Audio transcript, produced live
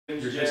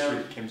Your history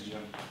at Kim's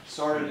Gym.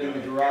 Started in the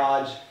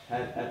garage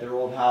at their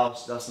old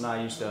house. Dustin and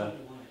I used to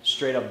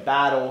straight up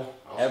battle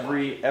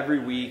every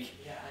week,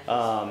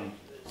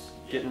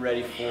 getting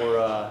ready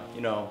for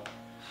you know.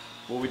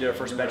 Well, we did our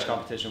first bench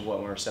competition when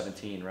we were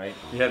 17, right?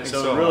 Yeah,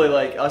 so really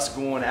like us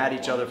going at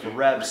each other for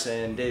reps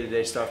and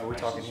day-to-day stuff. Are we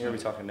talking here? Are we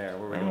talking there?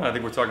 Where are we going? I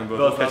think we're talking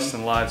both pitches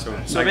and live.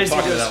 So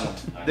basically,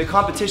 the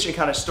competition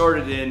kind of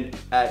started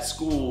at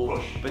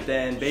school, but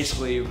then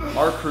basically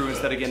our crew,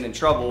 instead of getting in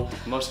trouble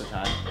most of the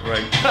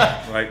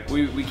time, right,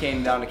 we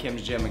came down to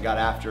Kim's Gym and got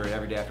after it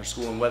every day after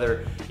school. And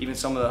whether even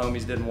some of the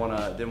homies didn't want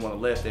to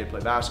lift, they'd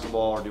play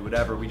basketball or do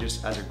whatever. We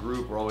just, as a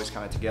group, we're always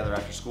kind of together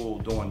after school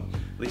doing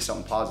at least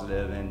something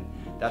positive, and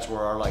that's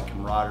where our like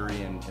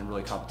camaraderie and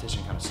really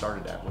competition kind of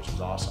started at, which was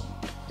awesome.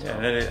 Yeah,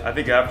 and then I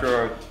think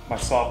after my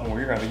sophomore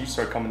year, I think you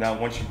started coming down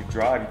once you could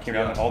drive. You came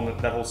down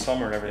that whole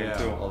summer and everything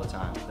too. All the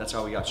time. That's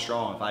how we got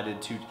strong. If I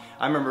did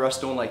I remember us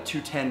doing like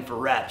 210 for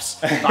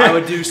reps. If I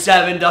would do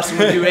 7, Dustin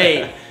would do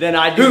 8. Then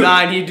I'd do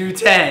 9, he'd do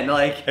 10.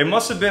 Like it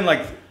must have been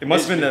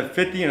the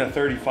 50 and a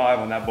 35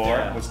 on that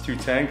bar was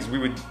 210 because we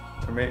would,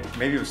 or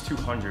maybe it was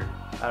 200.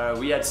 I don't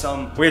know, we had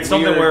something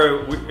where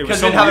it was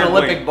because we didn't have an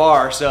Olympic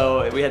bar,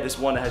 so we had this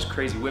one that has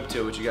crazy whip to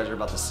it, which you guys are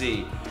about to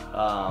see.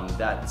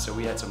 So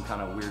we had some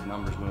kind of weird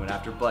numbers moving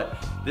after. But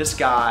this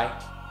guy,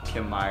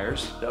 Kim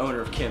Myers, the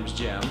owner of Kim's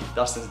Gym,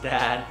 Dustin's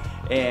dad,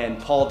 and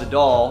Paul the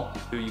Doll,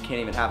 who you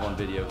can't even have on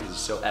video because he's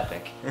so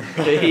epic.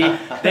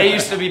 They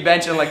used to be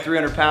benching like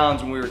 300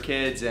 pounds when we were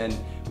kids, and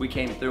we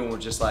came through and were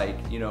just like,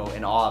 you know,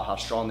 in awe of how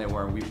strong they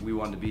were, and we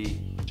wanted to be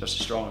just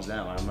as strong as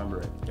them. I remember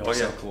it. It was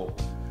so cool.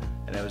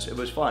 And it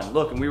was fun.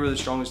 Look, and we were the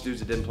strongest dudes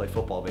that didn't play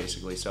football,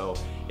 basically. So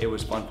it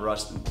was fun for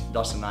us,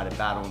 Dustin and I, to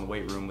battle in the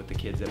weight room with the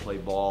kids that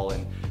played ball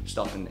and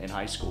stuff in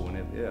high school. And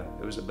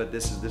it was. But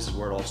this is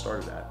where it all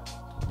started at,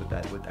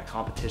 with that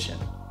competition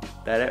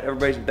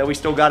that we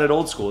still got at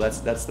old school.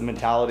 That's the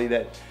mentality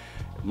that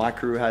my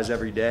crew has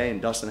every day,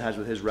 and Dustin has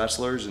with his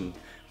wrestlers, and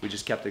we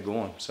just kept it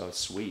going. So it's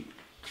sweet.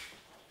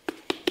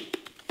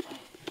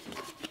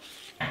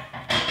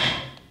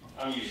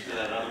 I'm used to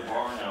that other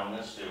bar now, and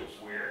this feels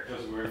weird.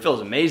 It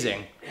feels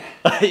amazing.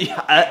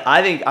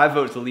 I think I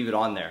vote to leave it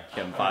on there,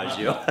 Kim, if I was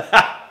you.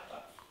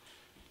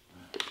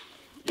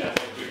 Yeah,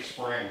 it's a big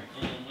spring.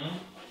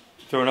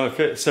 Throw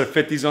another set of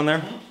 50s on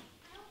there.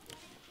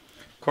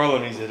 Carlo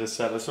needs to hit a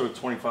set. Let's throw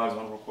 25s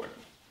on real quick.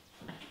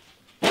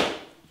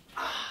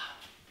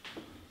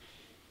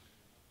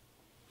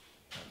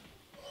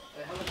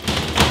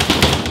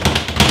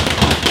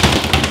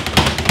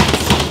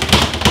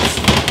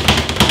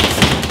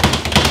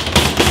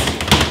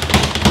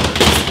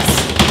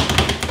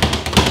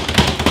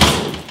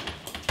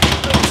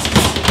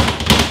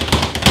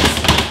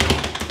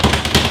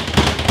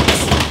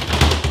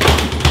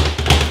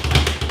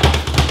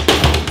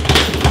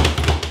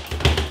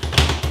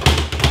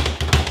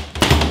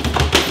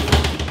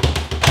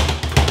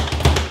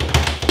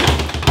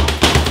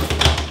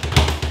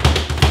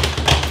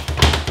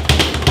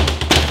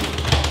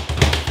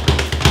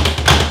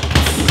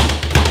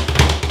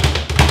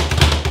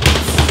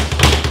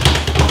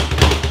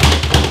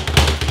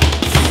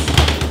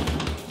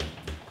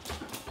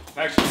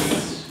 Actually,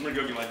 I'm gonna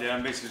go get my dad.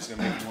 I'm basically just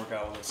gonna make him work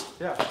out with this.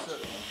 Yeah, that's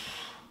it.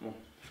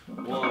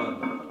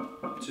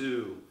 1,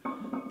 2,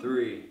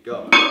 3,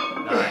 go.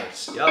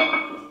 Nice.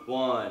 Yep.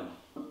 1,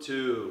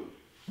 2,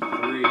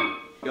 3,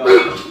 go.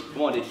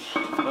 Come on, dude.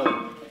 Another.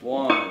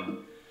 1,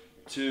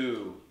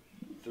 2,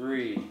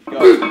 3, go.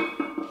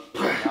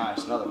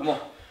 Nice. Another. Come on.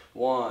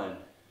 1,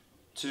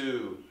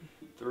 2,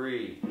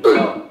 3,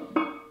 go.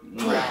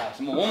 Nice.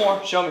 Come on. One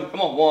more. Show me.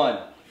 Come on. 1,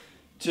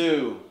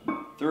 2,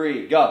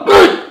 3, go.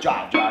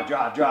 Drive, drive,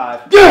 drive,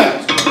 drive.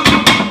 Good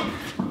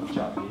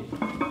job, B.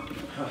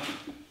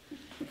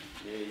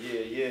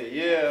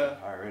 Yeah.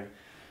 All right, ready?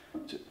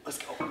 Let's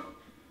go.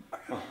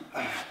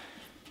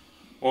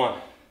 1,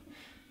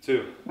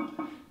 2,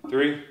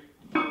 3.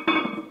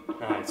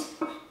 Nice.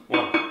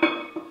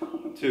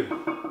 1, 2,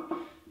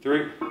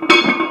 3.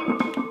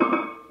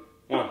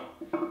 1,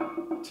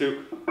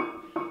 2,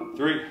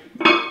 3.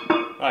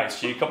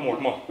 Nice, G. Couple more.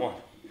 Come on. 1,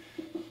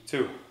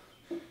 2,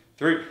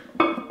 3.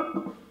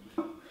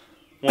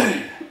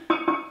 1,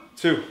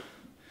 2,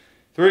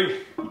 3.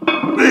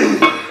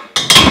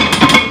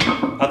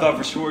 I thought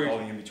for sure all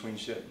the in-between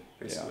shit,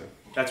 basically.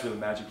 Yeah. That's where the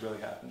magic really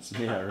happens.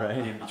 Yeah, right.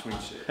 The in-between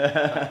shit.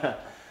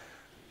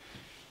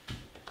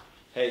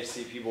 Hey,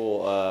 see,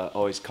 people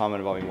always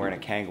comment about me wearing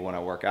a Kangol when I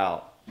work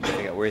out.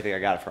 Where do you think I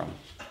got it from?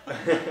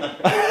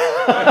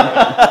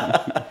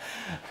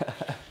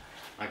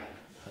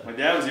 My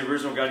dad was the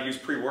original guy to use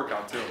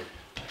pre-workout too.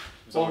 It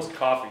was always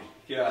coffee.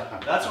 Yeah,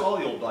 that's what all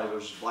the old bodybuilders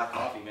was, black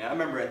coffee, man. I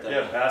remember at the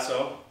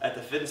Paso. At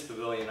the fitness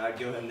pavilion, I'd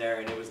go in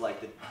there and it was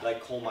like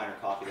coal miner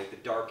coffee, like the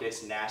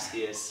darkest,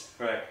 nastiest.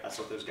 Right. That's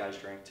what those guys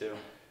drank too.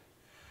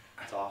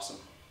 That's awesome.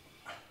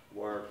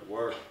 Work.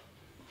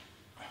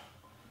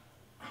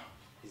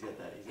 He's got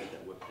that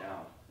whipped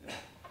down. Yeah.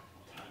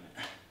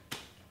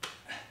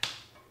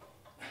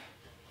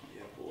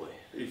 Yeah, boy.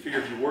 You figure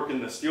if you work in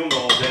the steel mill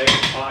all day, it's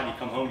hot, and you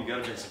come home, you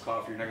gotta drink some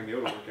coffee. You're not gonna be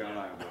able to work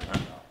out.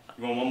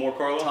 You want one more,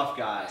 Carlo? Tough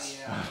guys.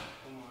 Yeah.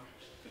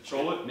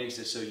 Control it. Makes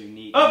it so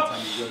unique. Up.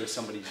 Anytime you go to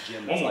somebody's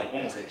gym, One it's more, like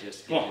one this. more. It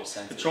just Come on. gives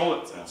you a sense Control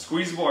of it.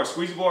 Squeeze the bar.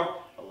 Squeeze the bar.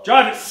 love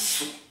Drive it.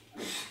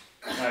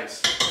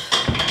 Nice.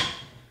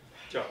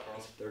 Job,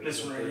 Carlo.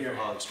 This one right here.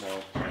 Small.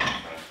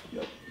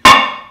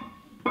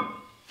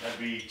 That'd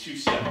be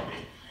 270.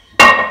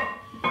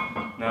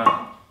 No.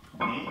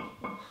 Hmm?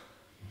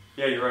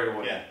 Yeah, you're right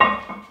away.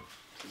 Yeah.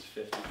 This is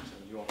 50. So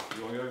you want to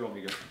go? You want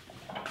me to go?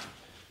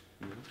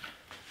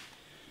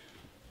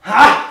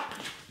 Ha!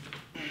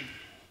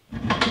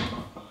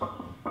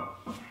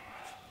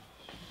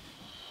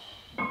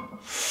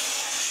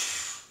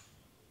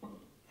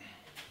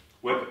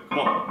 Whip it. Come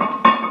on.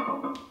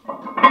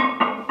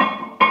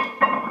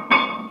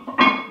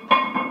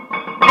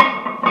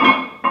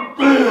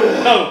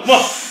 No, come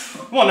on.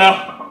 Come on now.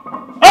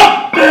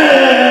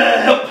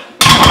 Up!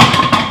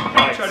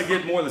 I try to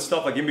get more of the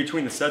stuff like in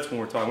between the sets when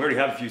we're talking. We already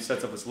have a few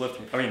sets of us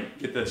lifting. I mean,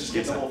 get this. Just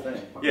get the whole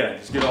thing. Yeah,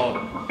 just get all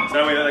of it. So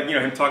that way, like, you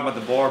know, him talking about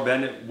the bar,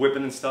 bending,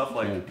 whipping and stuff,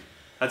 like,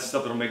 that's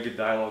stuff that'll make good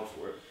dialogue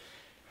for it.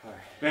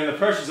 Man, the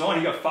pressure's on.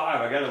 He got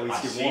 5. I gotta at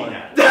least get 1.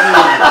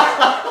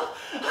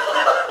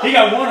 He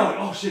got 1. I'm like,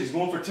 oh shit, he's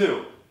going for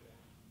 2.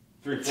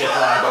 3, 4,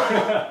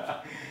 5.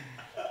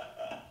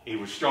 He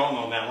was strong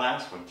on that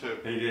last one, too.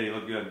 He did. He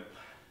looked good.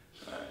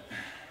 All right.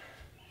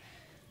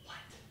 What?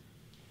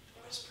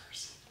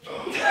 Whispers.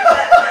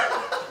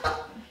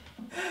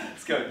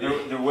 Let's go.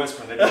 They're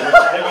whispering. They've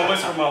been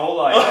whispering my whole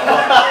life.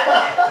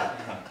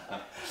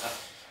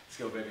 Let's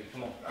go, baby.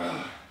 Come on.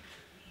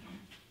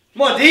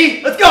 Come on,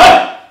 D. Let's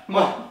go. Come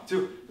on.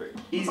 2, 3.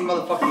 Easy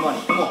motherfucking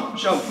money. Come on.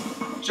 Show me.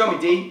 Show me,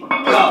 D.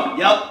 Go.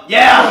 Yep.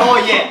 Yeah.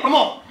 Oh, yeah. Come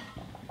on.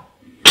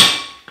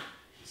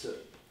 So,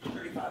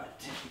 35 and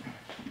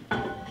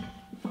 10.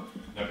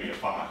 That'd be a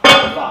 5.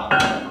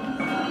 5.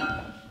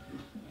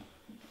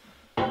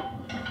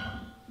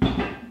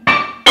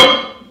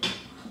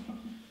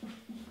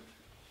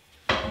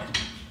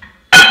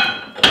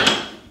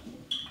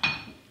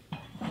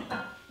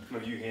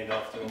 Maybe you hand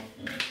off to him.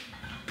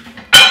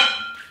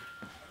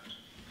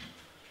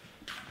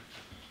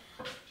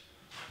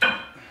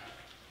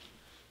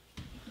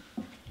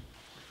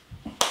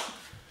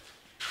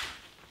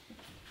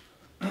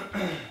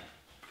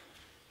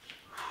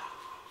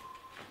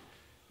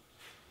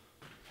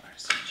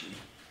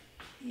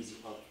 Easy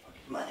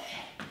motherfucking money.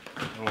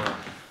 Don't worry.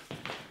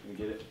 You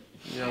get it?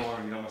 Yeah, I want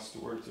to get on my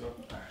storage too.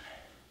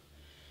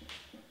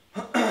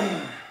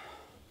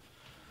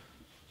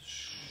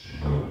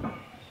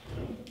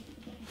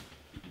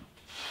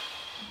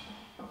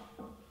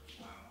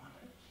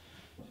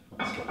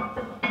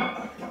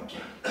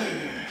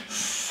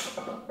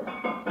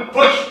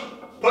 Push!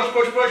 Push,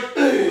 push, push!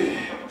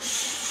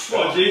 Come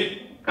on,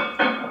 G.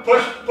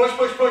 Push, push,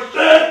 push, push!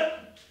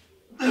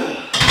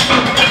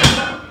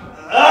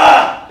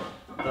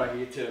 Thought I could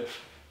get 2.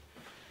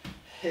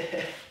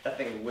 That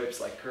thing whips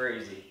like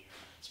crazy.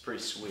 It's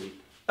pretty sweet.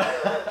 It's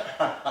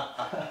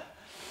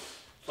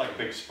like a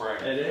big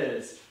spring. It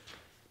is.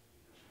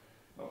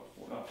 Oh,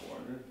 not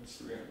 400. It's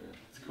 300.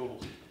 It's cool.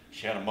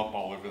 She had them up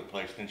all over the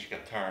place, then she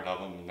got tired of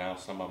them, and now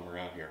some of them are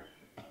out here.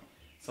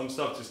 Some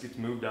stuff just gets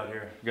moved out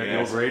here. You got the Yeah.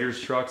 old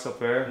Raiders trucks up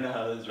there.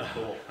 No, those are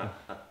cool. I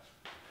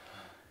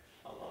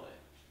love it.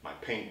 My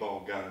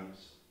paintball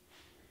guns.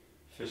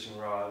 Fishing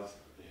rods.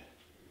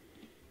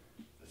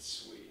 That's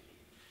sweet.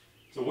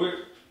 So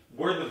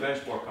where did the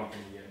bench bar come from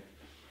again?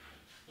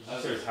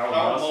 There's Howard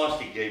Howard Russ.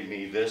 Mosty gave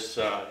me this.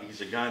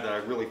 He's a guy that I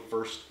really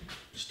first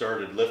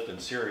started lifting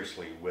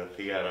seriously with.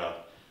 He had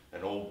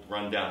an old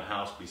rundown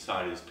house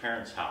beside his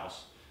parents'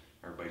 house.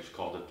 Everybody just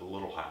called it the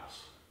Little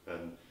House.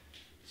 And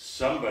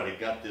somebody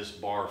got this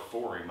bar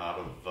for him out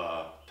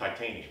of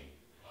titanium.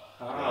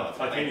 Ah, the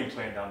titanium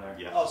plant down there.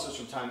 Yeah. Oh, so it's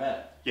from Time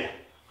Ed. Yeah.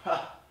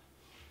 Ha.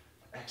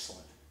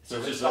 Excellent.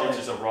 So it's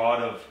just a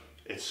rod of.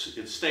 It's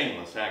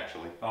stainless,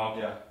 actually. Oh,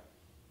 okay. Yeah.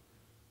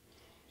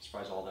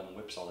 Surprised all them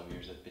whips all them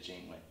years that bitch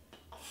ain't like.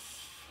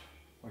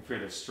 We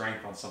figured the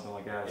strength on something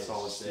like that. It's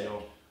Solid sick.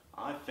 steel.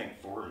 I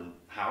think Ford and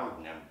Howard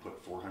and them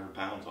put 400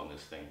 pounds on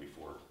this thing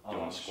before Oh,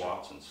 doing I'm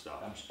squats and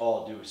stuff.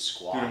 All I do is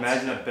squats. Dude,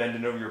 imagine that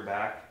bending over your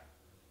back.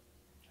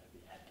 That'd be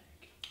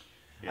epic.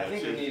 Yeah, I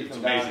think it's, we need to it's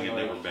come down amazing and,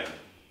 it like- never bent.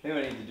 I think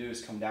what I need to do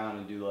is come down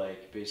and do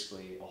like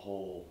basically a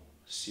whole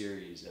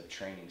series of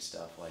training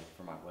stuff like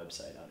for my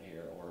website out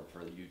here or for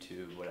the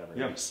YouTube, whatever.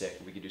 Yeah. It'd be sick.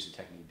 We could do some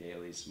technique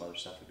dailies, some other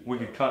stuff. Would be We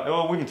dope. could cut.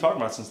 Well, we've been talking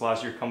about it since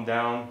last year. Come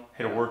down,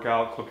 hit a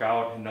workout, cook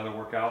out, hit another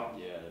workout.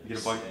 Yeah, that'd be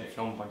Get a bunch, sick.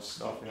 film a bunch of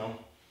stuff. You know.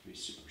 It'd be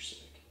super sick.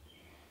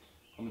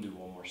 I'm gonna do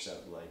one more set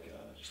with like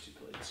just 2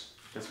 plates.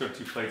 Let's go to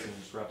 2 plates and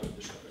just wrap it.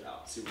 Just rub it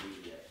out. See what we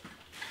can get.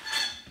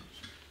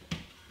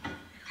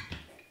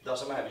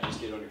 Thus, I'm gonna have you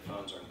just get it on your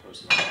phone so I can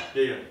post it on that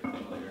Yeah, yeah.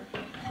 thing later.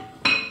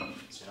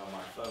 So you know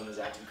my phone is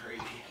acting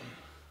crazy.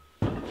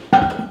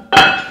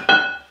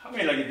 How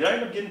many? Like, did I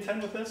end up getting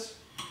 10 with this?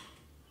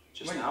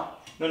 Just Wait. now?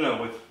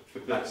 No,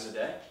 with Back this. in the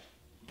day?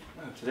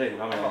 No, today.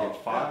 How many? I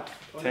get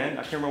 5, 10. I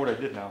can't remember what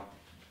I did now.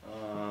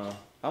 I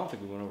don't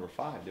think we went over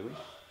 5, did we?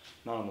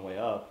 Not on the way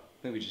up.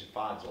 I think we just hit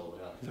 5s all the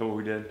way up. Is that what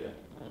we did? Yeah.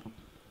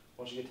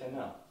 Why don't you get 10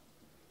 now?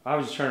 I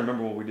was just trying to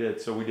remember what we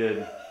did. So we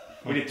did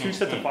 2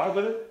 sets of 5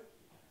 with it?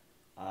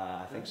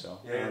 I think so.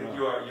 Yeah,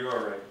 you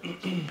are right.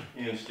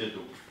 You just did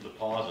the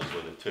pauses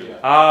with it too.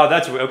 Ah,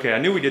 that's okay. I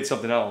knew we did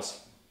something else.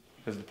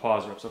 Because the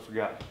pause reps, I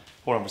forgot.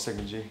 Hold on for a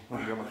second, G. Let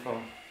me grab my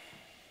phone.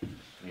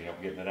 You help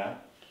getting it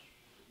out?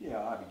 Yeah,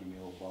 I'll have to give me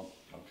a little bump.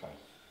 Okay.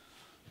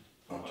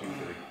 1, 2, 3.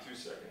 2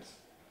 seconds.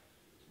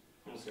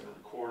 I'm just gonna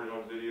record it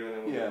on video and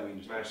then we'll we can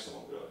just match some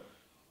of it up.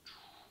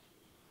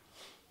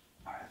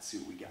 All right, let's see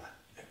what we got.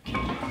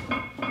 All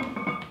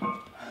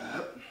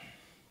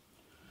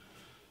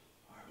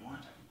right, 1,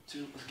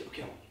 2, let's go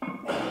kill.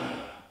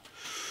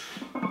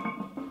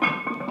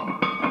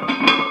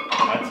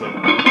 That's it.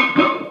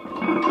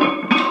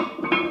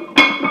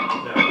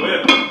 That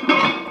whip.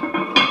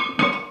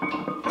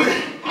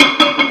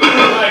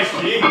 Nice,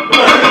 G. Come on.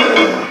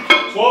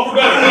 12 or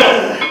better. Come on.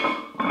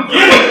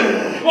 Get it.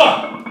 Come on.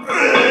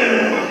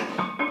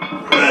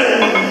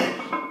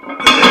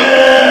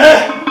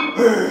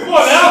 Come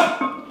on now.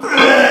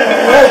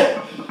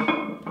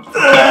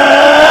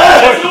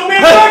 That's no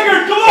man's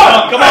record. Come on.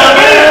 Come on.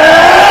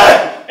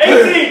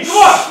 18. Come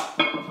on.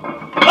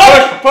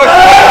 Push.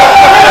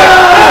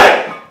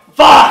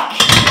 Fuck!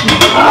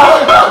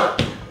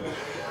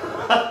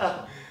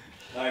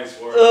 Nice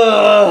work.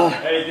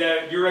 Hey,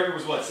 Dad, your record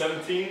was what,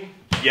 17?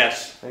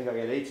 Yes. I think I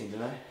got 18,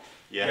 didn't I?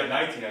 You got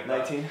 19, I thought.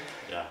 19?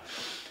 Yeah.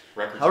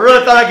 Records I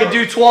really thought I could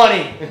do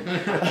 20.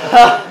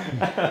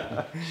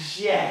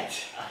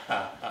 Shit.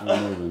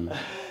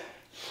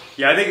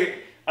 Yeah, I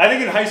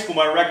think in high school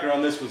my record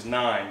on this was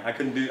 9. I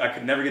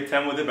could never get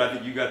 10 with it, but I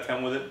think you got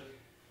 10 with it.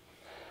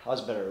 I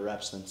was better at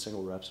reps than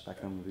single reps back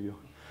then with you.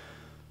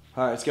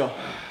 All right, let's go.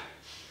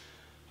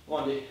 Come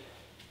on, D.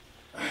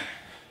 I'm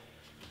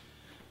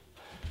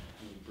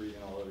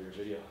breathing all over your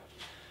video.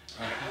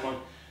 All right, 1,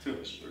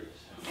 2, 3.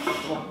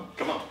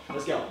 Come on.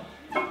 Let's go.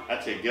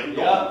 That's it. Get them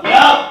going. Yep.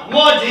 Come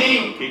on,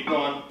 D. Keep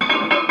going.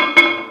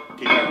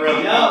 Keep that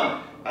rhythm.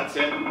 Yep. That's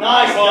it.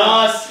 Nice,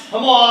 Dust.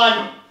 Come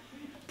on.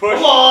 Push.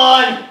 Come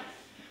on.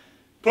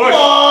 Push. Come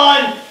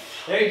on.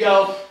 There you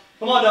go.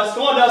 Come on, Dust.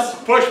 Come on,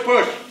 Dust. Push.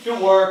 Good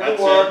work. That's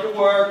Good work. it. Good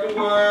work. Good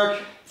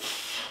work.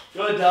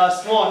 Good,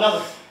 Dust. Come on,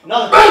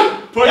 another.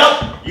 Push.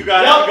 Yep. You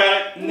got Yep.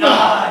 it. You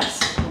got it.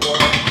 Nice. Good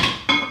work.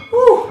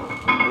 Woo.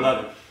 I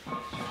love it.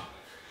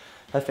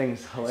 That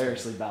thing's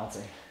hilariously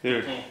bouncing.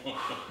 Dude.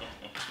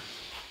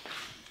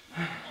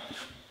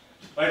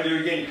 All right, do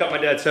it again. You cut my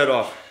dad's head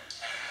off.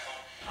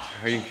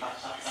 Are you?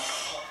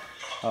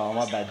 Oh,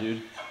 my bad,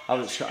 dude. I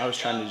was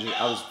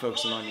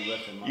focusing on you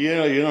lifting. You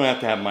know, you don't have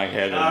to have my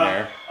head in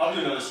there. I'll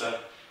do another set.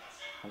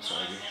 I'm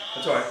sorry, dude.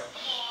 That's all right.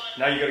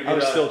 Now you gotta get. I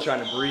was still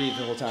trying to breathe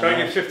the whole time. Try to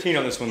get 15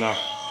 on this one now.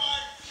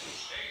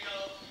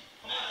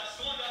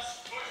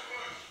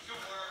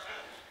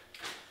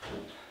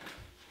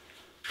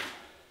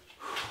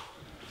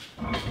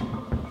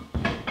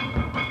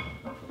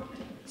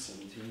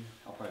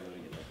 I'll probably go to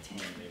get like 10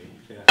 maybe.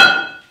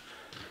 Yeah.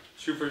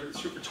 Shoot for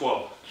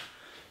 12.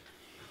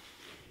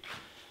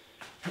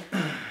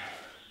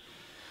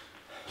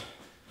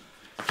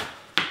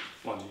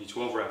 Come on, you need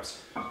 12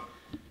 reps. Come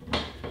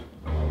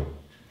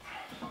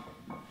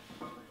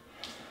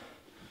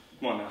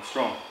on now,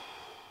 strong.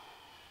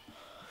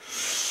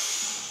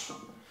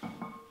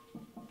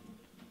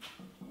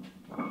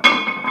 1,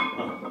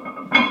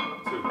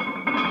 2,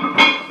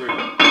 3.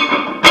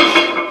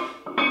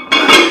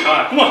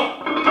 Alright, come on.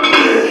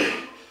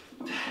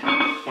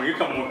 Come on, you're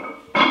coming more.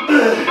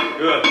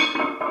 Good.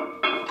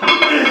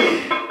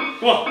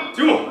 Come on,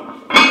 2 more.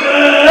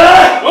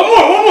 One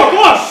more,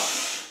 come on.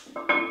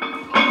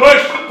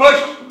 Push.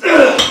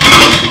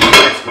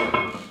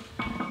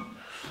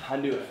 I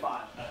knew it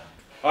 5.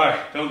 All right,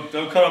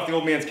 don't cut off the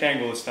old man's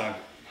Kangol this time.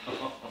 My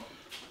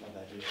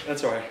bad, dude.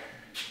 That's all right.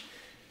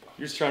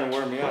 You're just trying to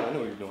wear me out. I know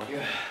what you're doing.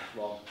 Yeah.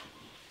 Well,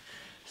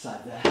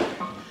 besides that.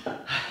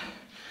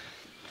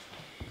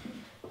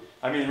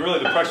 I mean, really,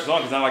 the pressure's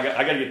on because now I got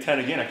to get 10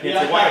 again. I can't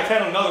Yeah. say, well, I got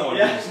 10 on another one.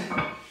 Yeah.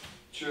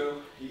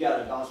 True. You got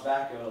to bounce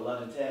back at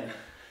 11-10.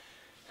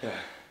 Yeah.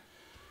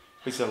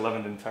 At least that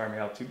 11 didn't tire me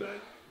out too bad.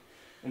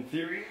 In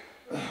theory.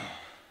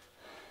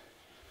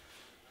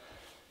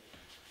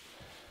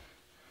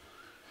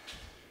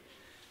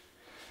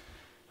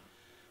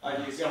 All right,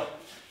 let's go.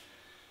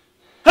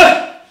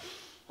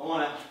 Come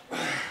on out.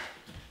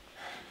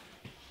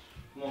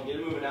 Come on, get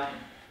it moving now.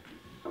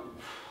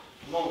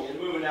 Come on, get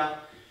it moving now.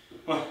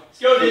 Let's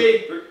go,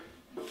 D.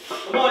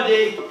 Come on,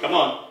 D. Come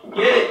on.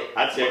 Get it.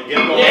 That's it. Get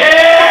going.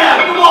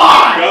 Yeah! Come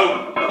on! Go.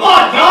 Come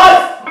on,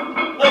 Gus!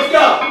 Let's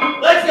go!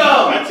 Let's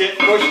go! That's it.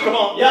 Push. Come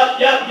on. Yep.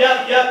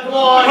 Come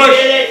on, Push.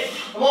 get it.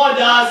 Come on,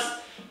 Dust.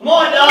 Come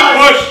on, Dust.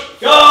 Push.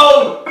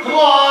 Go. Come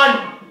on.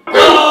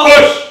 Go.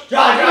 Push.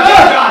 Drive.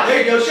 There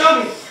you go. Show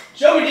me.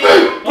 Show me, D.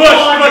 Come Push.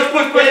 on.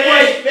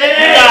 Finish. Finish.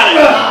 You got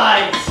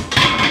it. Nice.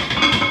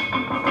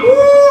 Woo.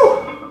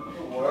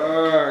 Good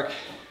work.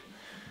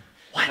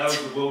 What? That was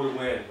the will to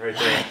win right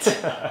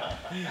there.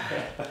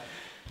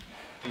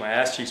 My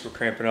ass cheeks were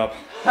cramping up.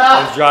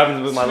 I was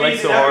driving with my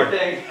legs so hard.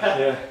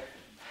 Yeah.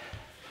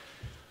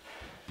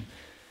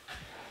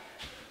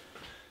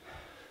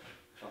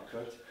 All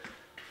cooked.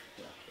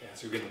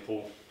 to get in the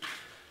pool.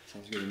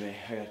 Sounds good to me.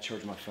 I gotta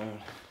charge my phone.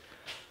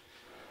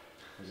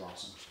 That was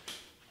awesome.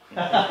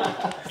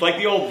 It's like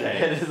the old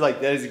days.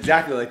 That is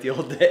exactly like the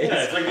old days.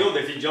 Yeah, it's like the old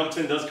days. He jumps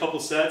in, does a couple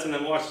sets, and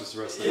then watches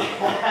the rest of the time.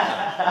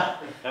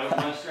 That was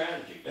my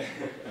strategy.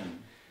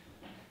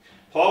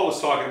 Paul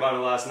was talking about it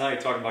last night,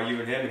 talking about you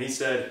and him, and he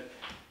said,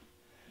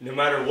 no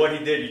matter what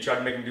he did, you tried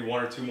to make him do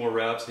 1 or 2 more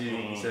reps.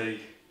 He said,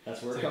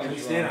 That's where it's it like, comes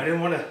 "Please, from. Dan, I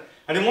didn't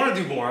want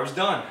to do more. I was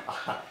done."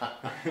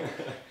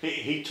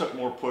 He took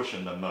more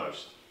pushing than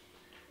most.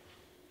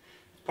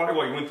 Probably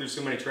why you went through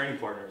so many training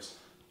partners.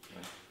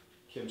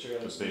 Kim, check out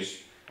Could be.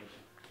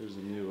 There's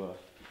the new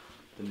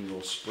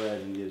little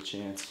spread and you get a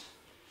chance.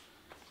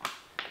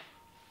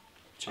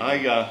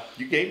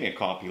 You gave me a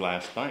copy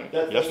last night.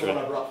 That's the yesterday.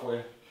 one I brought for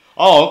you.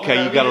 Oh,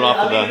 okay. You got it off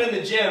of I leave the. it in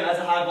the gym. That's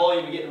a high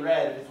volume of getting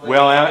read.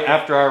 Well,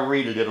 after I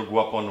read it, it'll go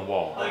up on the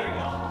wall. There we go.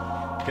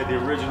 Got the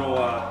original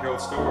Harold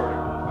Stewart.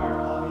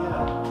 Oh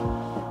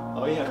yeah.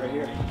 Oh yeah, right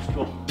here. It's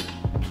cool.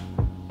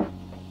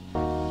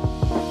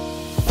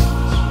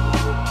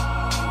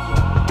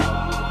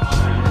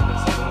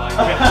 Something like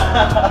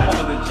that. That's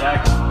something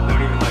Jack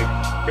don't even like.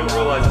 He'll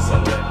realize it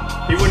someday.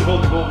 He wouldn't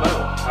hold the gold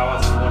medal. How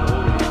else would he want to